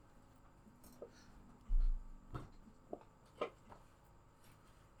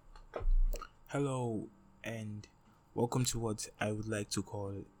Hello, and welcome to what I would like to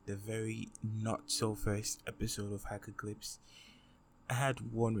call the very not so first episode of Hacker Clips. I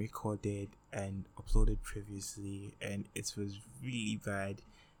had one recorded and uploaded previously, and it was really bad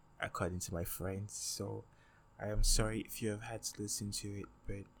according to my friends. So I am sorry if you have had to listen to it,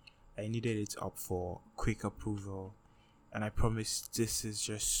 but I needed it up for quick approval, and I promise this is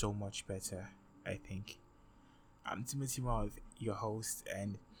just so much better. I think. I'm Timothy Marv, your host,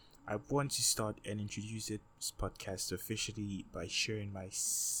 and I want to start and introduce this podcast officially by sharing my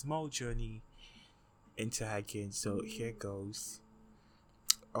small journey into hacking. So here goes.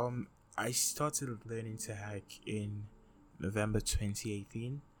 Um, I started learning to hack in November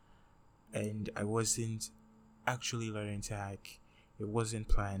 2018, and I wasn't actually learning to hack. It wasn't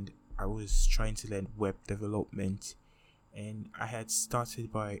planned. I was trying to learn web development, and I had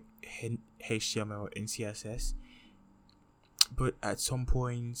started by HTML and CSS, but at some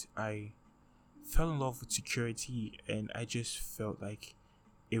point I fell in love with security, and I just felt like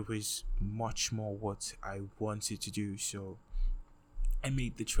it was much more what I wanted to do. So I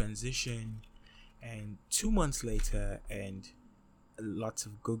made the transition, and 2 months later, and lots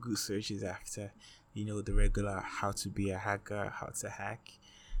of Google searches after, the regular how to be a hacker, how to hack,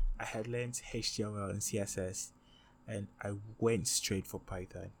 I had learned HTML and CSS, and I went straight for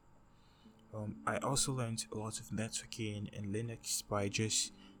Python. I also learned a lot of networking and Linux by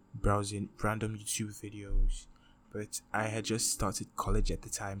just browsing random YouTube videos. But I had just started college at the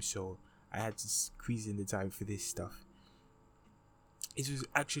time, so I had to squeeze in the time for this stuff. It was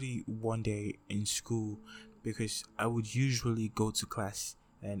actually one day in school because I would usually go to class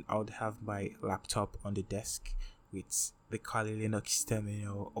and I would have my laptop on the desk with the Kali Linux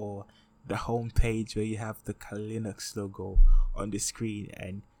terminal or the home page where you have the Kali Linux logo on the screen,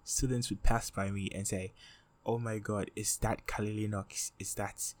 and students would pass by me and say, "Oh my god, is that Kali Linux? Is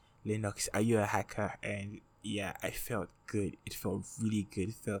that Linux? Are you a hacker?" And yeah, I felt good. It felt really good.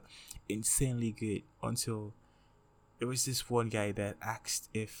 It felt insanely good until there was this one guy that asked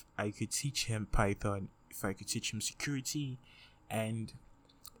if I could teach him Python, if I could teach him security, and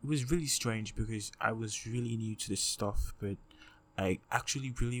it was really strange because I was really new to this stuff, but I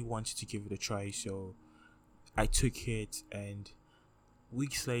actually really wanted to give it a try, so I took it, and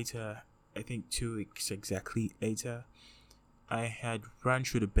weeks later, I think 2 weeks exactly later, I had run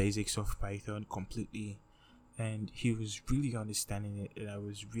through the basics of Python completely, and he was really understanding it, and I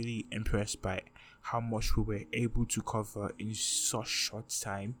was really impressed by how much we were able to cover in such short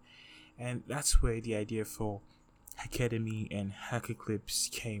time. And that's where the idea for Academy and Hacker Clips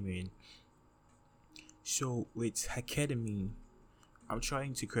came in. So with Academy, I'm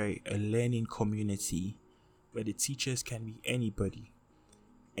trying to create a learning community where the teachers can be anybody,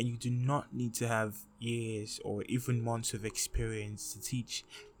 and you do not need to have years or even months of experience to teach,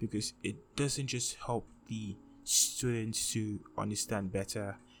 because it doesn't just help the students to understand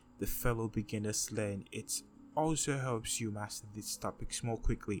better, the fellow beginners learn, it also helps you master these topics more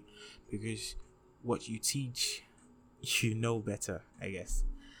quickly, because what you teach, you know better, I guess.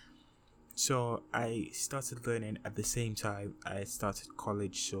 So I started learning at the same time I started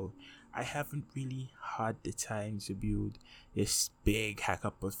college, so I haven't really had the time to build this big hacker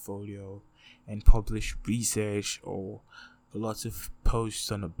portfolio and publish research or lots of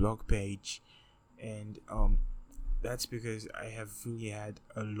posts on a blog page. And that's because I have really had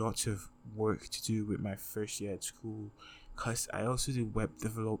a lot of work to do with my first year at school, because I also do web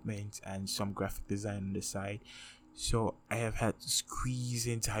development and some graphic design on the side, so I have had to squeeze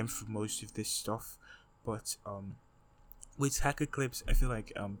in time for most of this stuff. But with Hacker Clips, I feel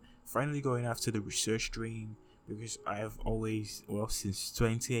like finally going after the research dream, because I have always, well, since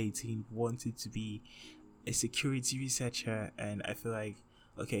 2018 wanted to be a security researcher, and I feel like,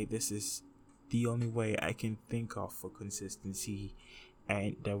 okay, this is the only way I can think of for consistency,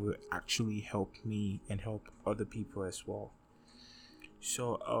 and that will actually help me and help other people as well.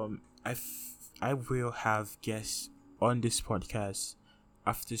 So I will have guests on this podcast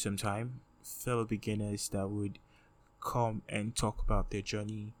after some time, fellow beginners that would come and talk about their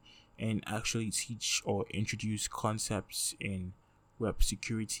journey and actually teach or introduce concepts in web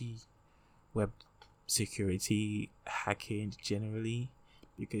security, web hacking generally,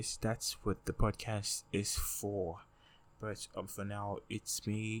 because that's what the podcast is for. But for now, it's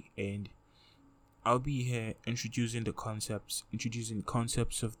me, and I'll be here introducing concepts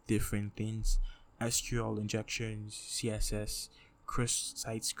of different things: SQL injections, CSS,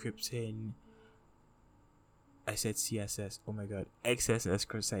 cross-site scripting. I said CSS. Oh my god, XSS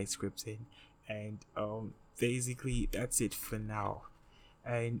cross-site scripting, and basically that's it for now.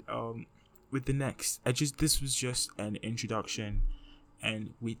 And with the next, this was just an introduction,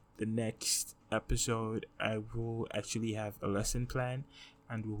 And with the next episode, I will actually have a lesson plan,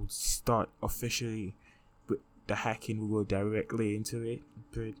 and we'll start officially with the hacking. We will directly into it.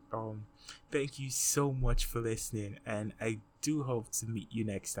 But thank you so much for listening, and I do hope to meet you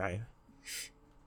next time.